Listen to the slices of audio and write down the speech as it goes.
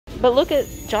But look at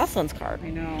Jocelyn's card.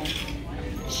 I know.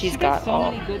 She's got so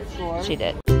all. many good stores. She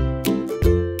did.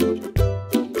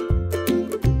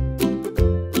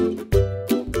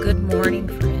 Good morning,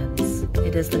 friends.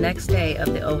 It is the next day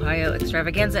of the Ohio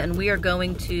extravaganza, and we are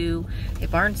going to a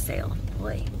barn sale.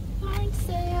 Boy. Barn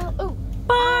sale. Oh,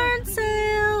 barn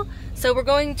sale. So we're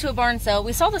going to a barn sale.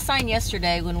 We saw the sign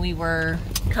yesterday when we were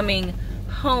coming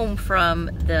home from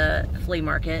the flea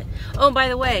market. Oh, and by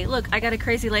the way, look, I got a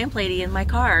crazy lamp lady in my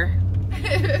car.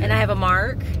 And I have a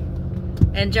Mark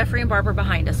and Jeffrey and Barbara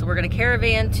behind us. So we're gonna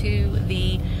caravan to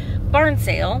the barn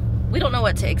sale. We don't know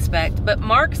what to expect, but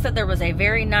Mark said there was a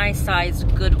very nice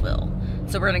sized Goodwill.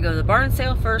 So we're gonna go to the barn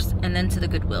sale first and then to the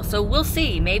Goodwill. So we'll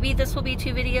see, maybe this will be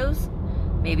 2 videos.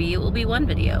 Maybe it will be 1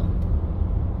 video.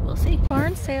 We'll see.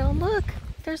 Barn sale, look,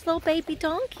 there's little baby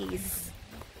donkeys.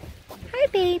 Hi,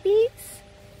 babies.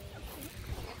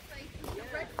 it's like the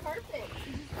red carpet.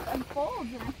 You just unfold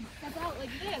and I can step out like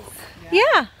this.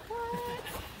 Yeah.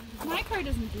 What? My car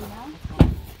doesn't do that.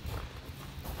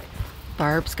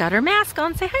 Barb's got her mask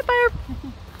on. Say hi, Barb.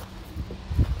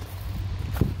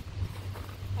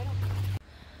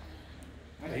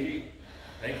 Thank you.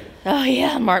 Oh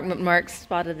yeah, Mark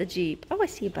spotted the Jeep. Oh, I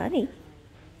see a bunny.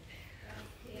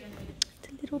 It's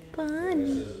a little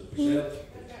bunny.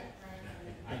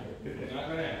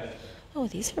 Oh,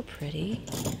 these are pretty.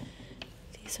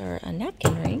 These are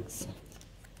napkin rings.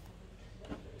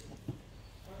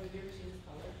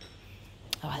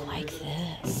 Oh, I like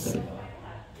this.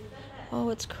 Oh,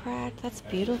 it's cracked. That's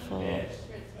beautiful. It's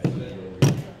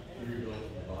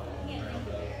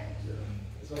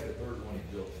like the third one he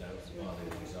built, and that was why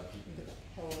they stopped keeping it.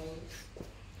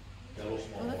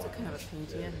 Oh, that's a kind of a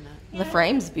painty, isn't it? The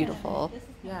frame's beautiful.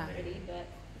 Yeah.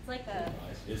 It's like a...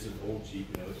 It's an old Jeep,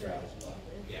 you know, it travels a lot.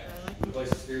 Yeah. Replace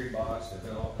the steering box, and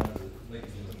then all kinds of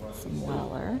things in the front. Some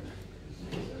Weller.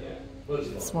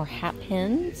 Some more hat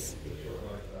pins.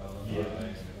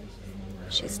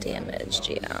 She's damaged,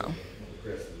 yeah.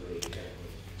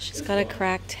 She's got a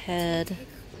cracked head.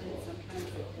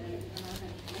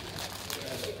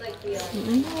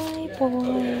 My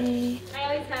boy. I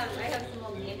have some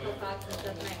old ankle pops and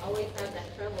stuff, and I always have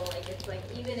that trouble. Like, it's like,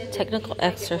 even if Technical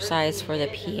exercise for the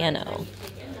piano.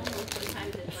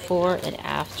 Before and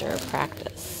after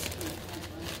practice.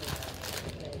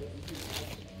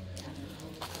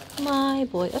 My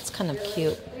boy, that's kind of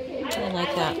cute. I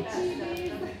like that.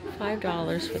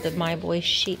 $5 for the My Boy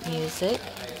sheet music.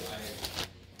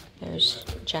 There's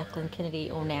Jacqueline Kennedy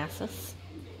Onassis.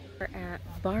 We're at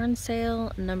barn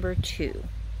sale number 2.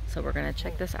 So we're gonna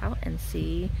check this out and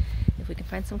see if we can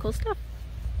find some cool stuff.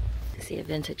 I see a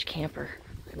vintage camper.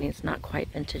 I mean, it's not quite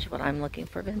vintage what I'm looking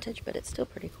for vintage, but it's still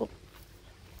pretty cool.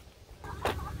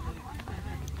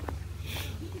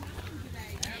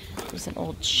 There's an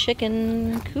old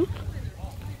chicken coop.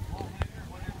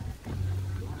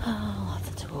 Oh, lots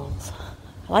of tools.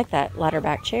 I like that ladder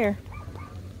back chair.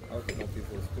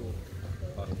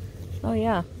 Oh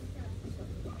yeah.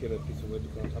 Get a piece of wood to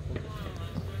put on top of it.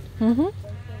 Mm-hmm.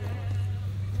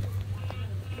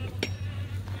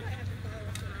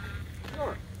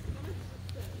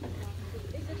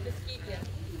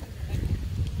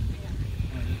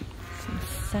 Some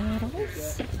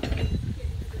saddles.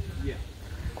 Yeah.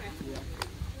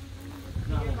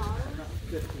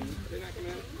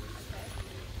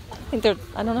 I think they're,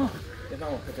 I don't know. They're not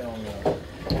going to put that on the,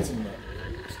 it's in the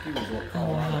skewers or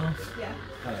Oh, wow.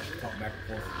 kind of talk back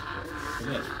and forth. For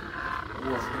this. It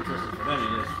was interesting for them, it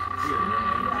is here.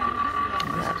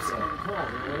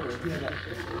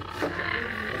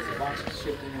 It's a box of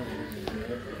shipping.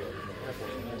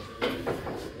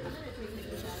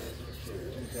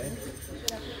 Okay.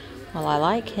 Well, I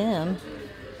like him.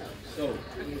 So,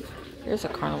 Here's a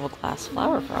carnival glass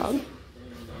flower frog.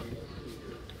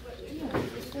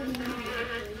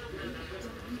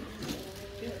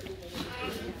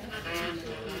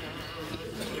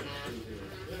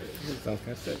 sounds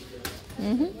kind of sick.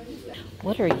 Mm-hmm.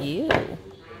 What are you?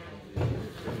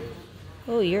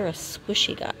 Oh, you're a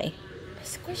squishy guy. A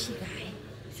squishy guy.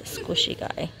 He's a squishy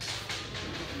guy.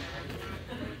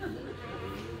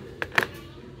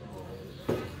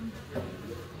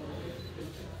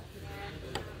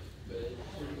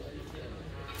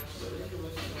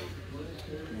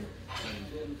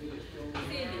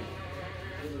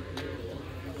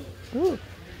 Ooh,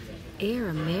 Air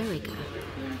America.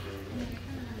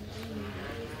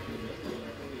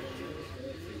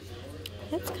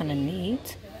 That's kind of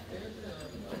neat.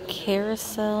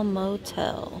 Carousel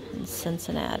Motel in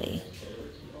Cincinnati.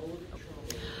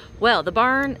 Well, the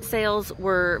barn sales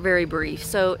were very brief.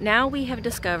 So now we have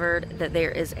discovered that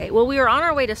there is a, well, we were on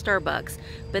our way to Starbucks,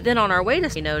 but then on our way to,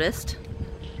 we noticed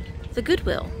the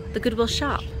Goodwill. the Goodwill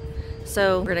shop.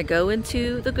 So we're gonna go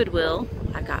into the Goodwill.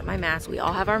 I've got my mask, we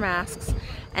all have our masks.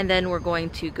 And then we're going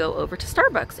to go over to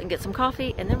Starbucks and get some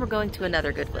coffee, and then we're going to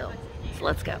another Goodwill. So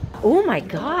let's go. Oh my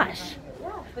gosh,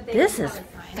 this is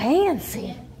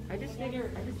fancy.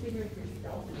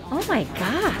 Oh my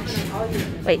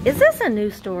gosh. Wait, is this a new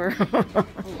store?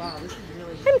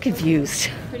 I'm confused.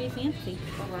 Pretty fancy.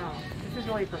 Oh, wow. This is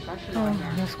really professional.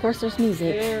 Oh, of course there's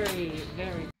music. Very.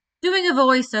 Doing a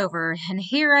voiceover, and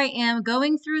here I am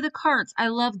going through the carts. I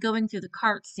love going through the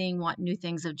carts, seeing what new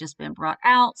things have just been brought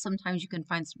out. Sometimes you can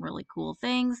find some really cool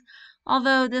things,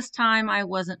 although this time I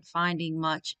wasn't finding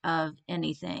much of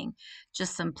anything.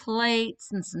 Just some plates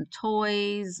and some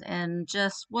toys, and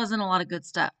just wasn't a lot of good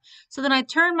stuff. So then I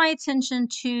turned my attention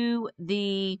to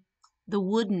the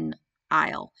wooden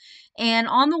aisle. And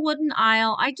on the wooden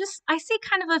aisle, I see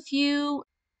kind of a few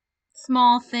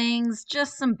small things,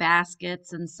 just some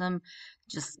baskets and some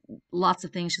just lots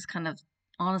of things just kind of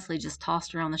honestly just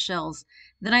tossed around the shelves.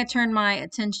 Then I turned my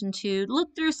attention to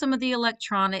look through some of the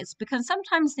electronics, because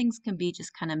sometimes things can be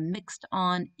just kind of mixed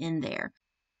on in there.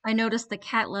 I noticed the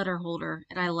cat letter holder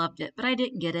and I loved it, but I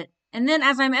didn't get it. And then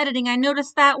as I'm editing, I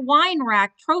noticed that wine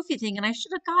rack trophy thing, and I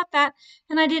should have got that,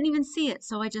 and I didn't even see it.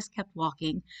 So I just kept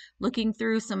walking, looking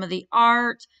through some of the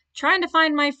art, trying to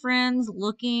find my friends,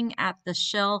 looking at the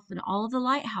shelf and all of the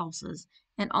lighthouses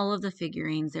and all of the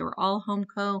figurines. They were all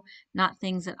Homeco, not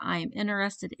things that I am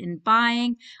interested in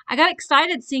buying. I got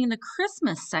excited seeing the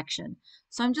Christmas section.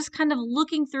 So I'm just kind of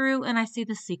looking through, and I see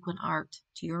the sequin art.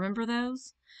 Do you remember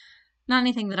those? Not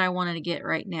anything that I wanted to get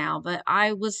right now, but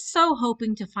I was so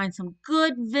hoping to find some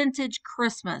good vintage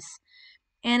Christmas.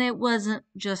 And it wasn't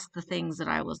just the things that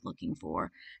I was looking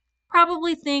for.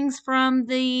 Probably things from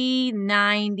the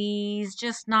 90s,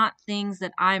 just not things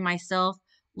that I myself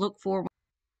look for.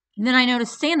 And then I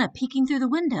noticed Santa peeking through the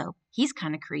window. He's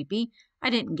kind of creepy. I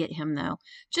didn't get him though.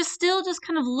 Just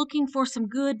kind of looking for some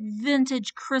good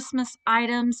vintage Christmas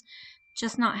items,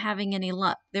 just not having any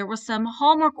luck. There were some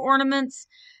Hallmark ornaments,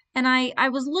 and I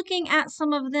was looking at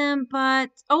some of them, but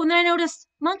oh, and then I noticed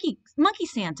Monkey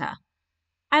Santa.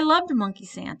 I loved Monkey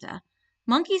Santa.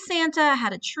 Monkey Santa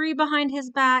had a tree behind his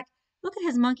back. Look at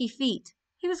his monkey feet.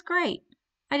 He was great.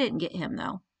 I didn't get him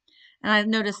though. And I've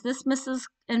noticed this Mrs.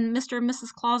 and Mr. and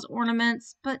Mrs. Claus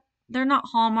ornaments, but they're not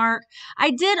Hallmark. I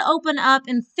did open up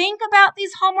and think about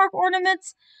these Hallmark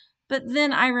ornaments, but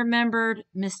then I remembered,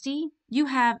 Misty, you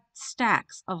have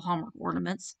stacks of Hallmark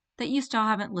ornaments that you still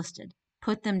haven't listed.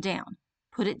 Put them down.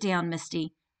 Put it down,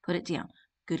 Misty. Put it down.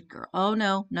 Good girl. Oh,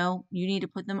 no, you need to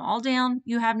put them all down.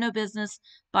 You have no business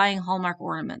buying Hallmark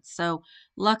ornaments. So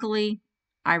luckily,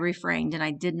 I refrained and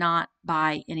I did not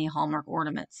buy any Hallmark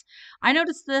ornaments. I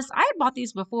noticed this. I had bought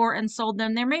these before and sold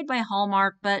them. They're made by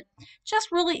Hallmark, but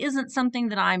just really isn't something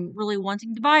that I'm really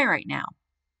wanting to buy right now.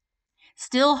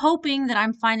 Still hoping that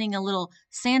I'm finding a little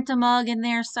Santa mug in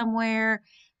there somewhere.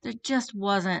 There just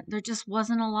wasn't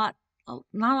a lot,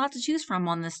 not a lot to choose from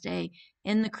on this day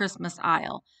in the Christmas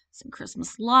aisle. Some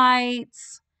Christmas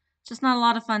lights, just not a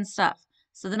lot of fun stuff.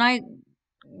 So then I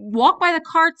walk by the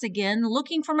carts again,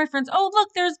 looking for my friends. Oh, look,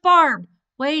 there's Barb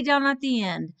way down at the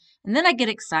end. And then I get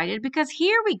excited because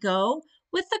here we go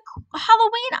with the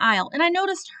Halloween aisle. And I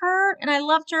noticed her and I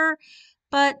loved her,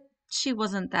 but she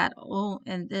wasn't that old.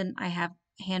 And then I have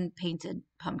hand-painted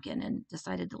pumpkin and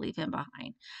decided to leave him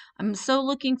behind. I'm so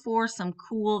looking for some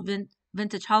cool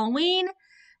vintage Halloween.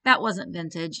 That wasn't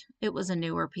vintage. It was a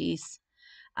newer piece.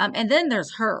 And then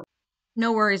there's her.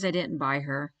 No worries, I didn't buy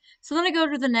her. So then I go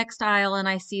to the next aisle and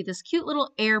I see this cute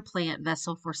little air plant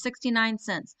vessel for 69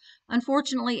 cents.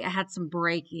 Unfortunately, it had some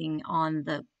breaking on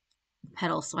the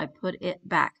pedal, so I put it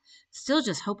back. Still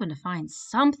just hoping to find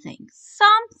something.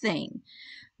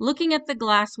 Looking at the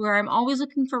glassware, I'm always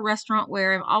looking for restaurant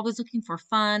ware. I'm always looking for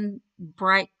fun,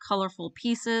 bright, colorful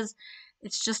pieces.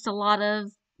 It's just a lot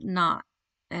of not.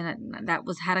 And that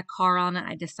had a car on it.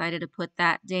 I decided to put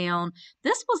that down.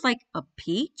 This was like a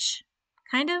peach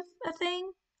kind of a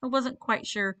thing. I wasn't quite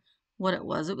sure what it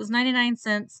was. It was 99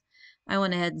 cents. I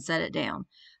went ahead and set it down.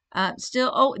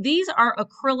 These are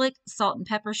acrylic salt and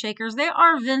pepper shakers. They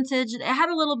are vintage. It had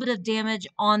a little bit of damage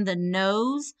on the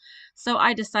nose, so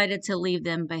I decided to leave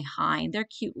them behind. They're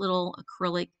cute little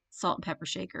acrylic salt and pepper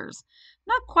shakers.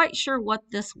 Not quite sure what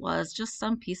this was, just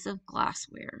some piece of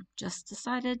glassware. Just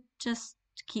decided to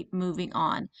keep moving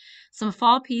on. Some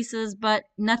fall pieces, but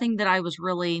nothing that I was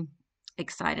really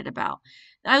excited about.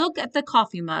 I looked at the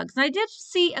coffee mugs, and I did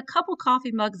see a couple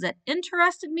coffee mugs that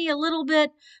interested me a little bit,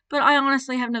 but I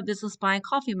honestly have no business buying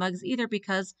coffee mugs either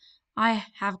because I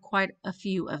have quite a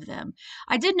few of them.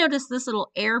 I did notice this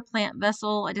little air plant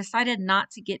vessel. I decided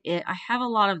not to get it. I have a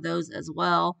lot of those as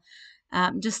well.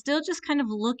 Still just kind of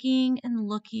looking and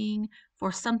looking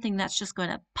for something that's just going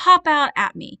to pop out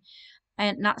at me,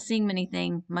 and not seeing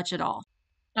anything much at all.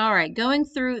 All right, going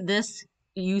through this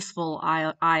useful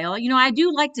aisle. You know, I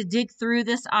do like to dig through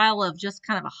this aisle of just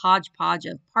kind of a hodgepodge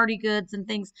of party goods and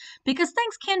things, because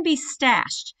things can be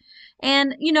stashed.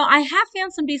 And, you know, I have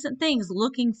found some decent things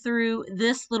looking through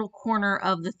this little corner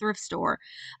of the thrift store.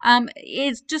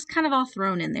 It's just kind of all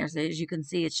thrown in there. So as you can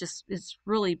see, it's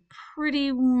really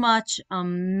pretty much a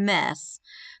mess.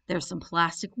 There's some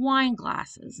plastic wine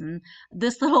glasses and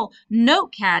this little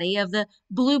note caddy of the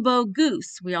Blue Bow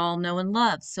Goose we all know and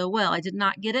love so well. I did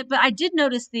not get it, but I did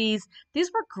notice these.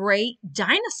 These were great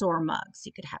dinosaur mugs.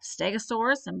 You could have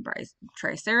Stegosaurus and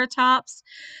Triceratops.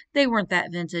 They weren't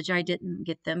that vintage. I didn't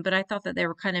get them, but I thought that they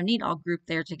were kind of neat all grouped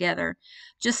there together.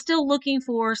 Just still looking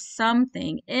for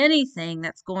something, anything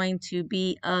that's going to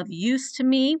be of use to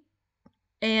me,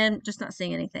 and just not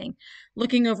seeing anything.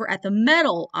 Looking over at the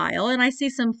metal aisle, and I see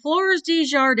some Fleurs de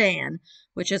Jardin,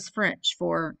 which is French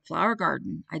for flower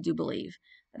garden, I do believe.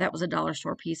 That was a dollar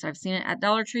store piece. I've seen it at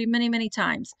Dollar Tree many, many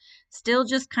times. Still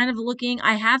just kind of looking.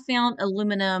 I have found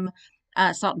aluminum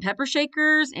salt and pepper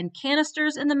shakers and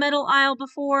canisters in the metal aisle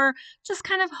before, just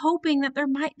kind of hoping that there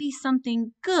might be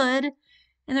something good,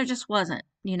 and there just wasn't.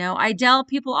 You know, I tell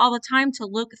people all the time to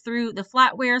look through the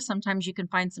flatware. Sometimes you can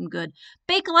find some good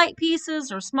Bakelite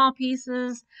pieces or small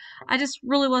pieces. I just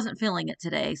really wasn't feeling it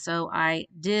today, so I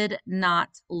did not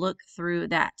look through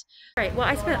that. All right, well,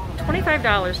 I spent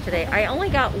 $25 today. I only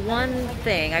got one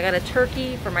thing. I got a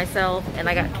turkey for myself, and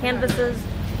I got canvases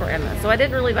for Emma. So I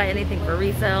didn't really buy anything for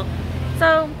resale.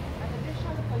 So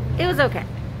it was okay.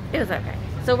 It was okay.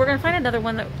 So we're going to find another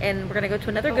one, and we're going to go to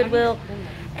another Goodwill.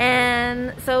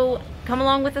 And so come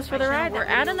along with us for the ride. We're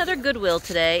at another Goodwill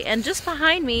today, and just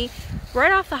behind me,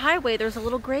 right off the highway, there's a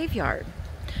little graveyard.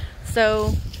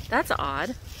 So that's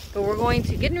odd. But we're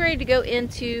getting ready to go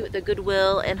into the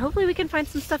Goodwill, and hopefully we can find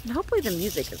some stuff, and hopefully the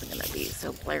music isn't going to be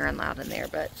so blaring loud in there,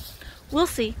 but we'll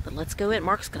see. But let's go in.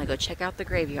 Mark's going to go check out the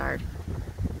graveyard.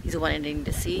 He's wanting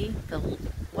to see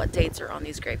what dates are on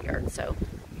these graveyards. So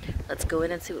let's go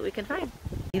in and see what we can find.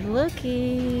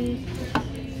 Looky.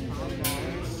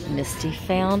 Misty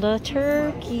found a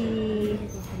turkey.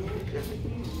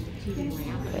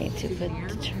 Going to put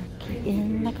the turkey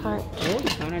in the cart. Oh, we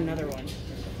found another one.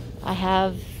 I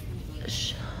have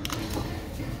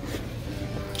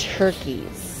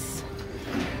turkeys.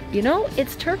 You know,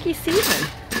 it's turkey season.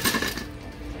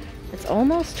 It's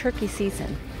almost turkey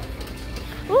season.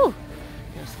 Ooh,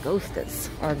 there's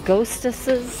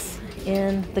ghostesses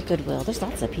in the Goodwill. There's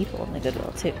lots of people in the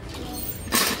Goodwill too.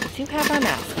 We do have our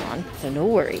mask on, so no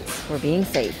worries. We're being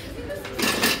safe.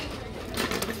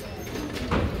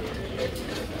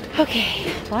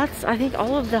 Okay, I think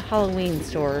all of the Halloween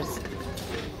stores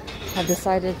have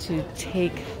decided to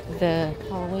take the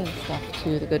Halloween stuff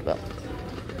to the Goodwill,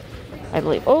 I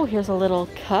believe. Oh, here's a little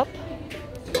cup.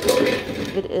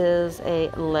 It is a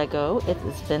Lego. It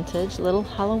is vintage, little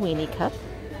Halloween-y cup.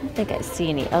 I don't think I see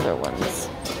any other ones.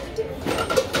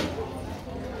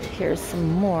 Here's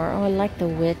some more. Oh, I like the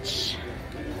witch.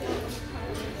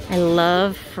 I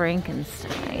love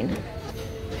Frankenstein.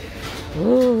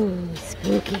 Ooh,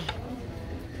 spooky.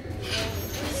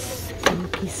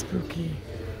 Spooky, spooky.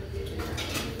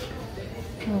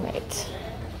 All right.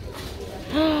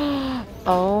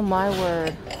 Oh my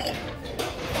word.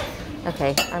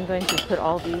 Okay, I'm going to put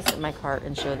all these in my cart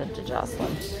and show them to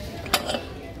Jocelyn.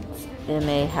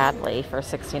 M.A. Hadley for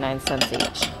 69 cents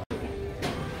each.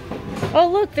 Oh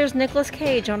look, there's Nicolas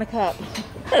Cage on a cup.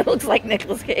 It looks like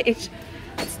Nicolas Cage.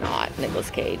 It's not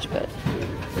Nicolas Cage, but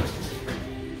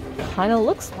kind of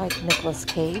looks like Nicolas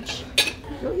Cage.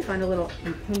 Oh, you find a little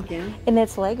pumpkin. And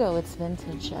it's Lego, it's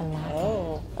vintage. I love it.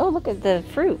 Oh. Oh, look at the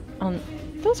fruit.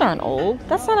 Those aren't old.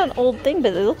 That's not an old thing,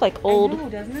 but they look like old. I know,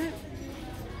 doesn't it?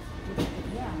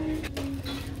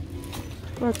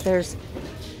 Look, there's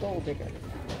Gold digger.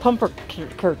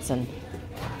 Pumpkin.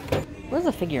 Where's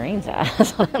the figurines at?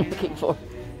 That's what I'm looking for.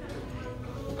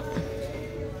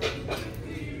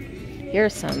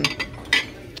 Here's some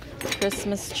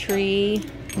Christmas tree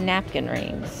napkin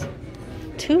rings.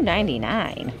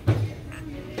 $2.99.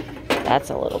 That's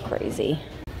a little crazy.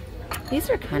 These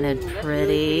are kind of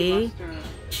pretty.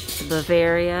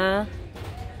 Bavaria.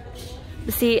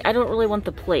 See, I don't really want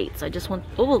the plates. I just want...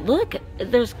 Oh, look!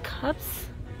 There's cups.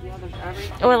 Yeah, there's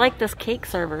everything. Oh, I like this cake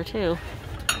server, too.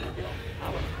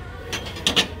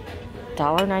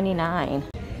 $1.99.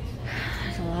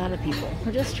 There's a lot of people.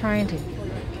 We're just trying to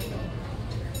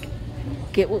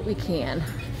get what we can.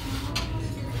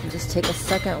 And just take a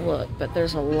second look, but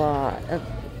there's a lot of...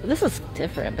 This is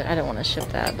different, but I don't want to ship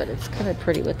that, but it's kind of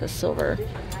pretty with the silver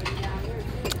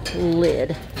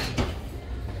lid.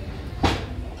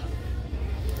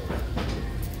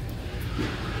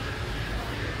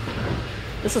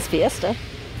 This is Fiesta.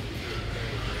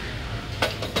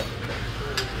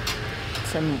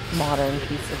 It's a modern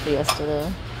piece of Fiesta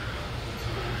though.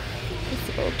 These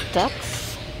little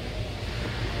ducks.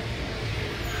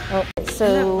 Oh,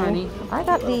 so I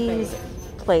got these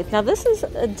plates. Now this is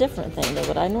a different thing than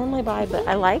what I normally buy, but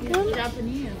I like them.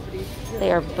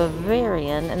 They are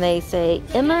Bavarian, and they say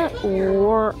Emma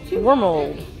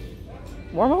Wormold.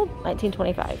 Wormold,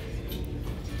 1925.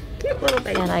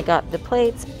 And I got the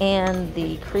plates and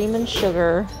the cream and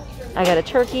sugar. I got a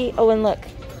turkey. Oh, and look.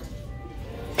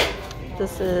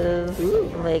 This is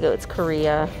Lego. It's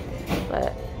Korea.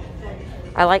 But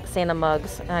I like Santa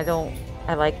mugs, and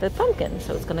I like the pumpkin,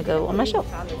 so it's going to go on my shelf.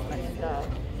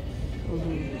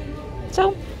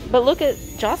 So, but look at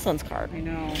Jocelyn's card. I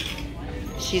know.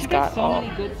 She's got so all.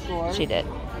 many good stores. She did.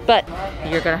 But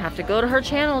you're going to have to go to her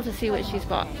channel to see what she's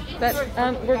bought. But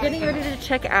we're getting ready to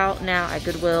check out now at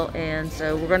Goodwill. And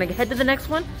so we're going to head to the next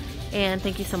one. And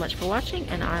thank you so much for watching.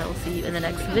 And I will see you in the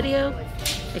next video.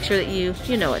 Make sure that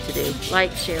you know what to do.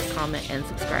 Like, share, comment, and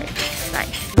subscribe.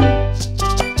 Bye.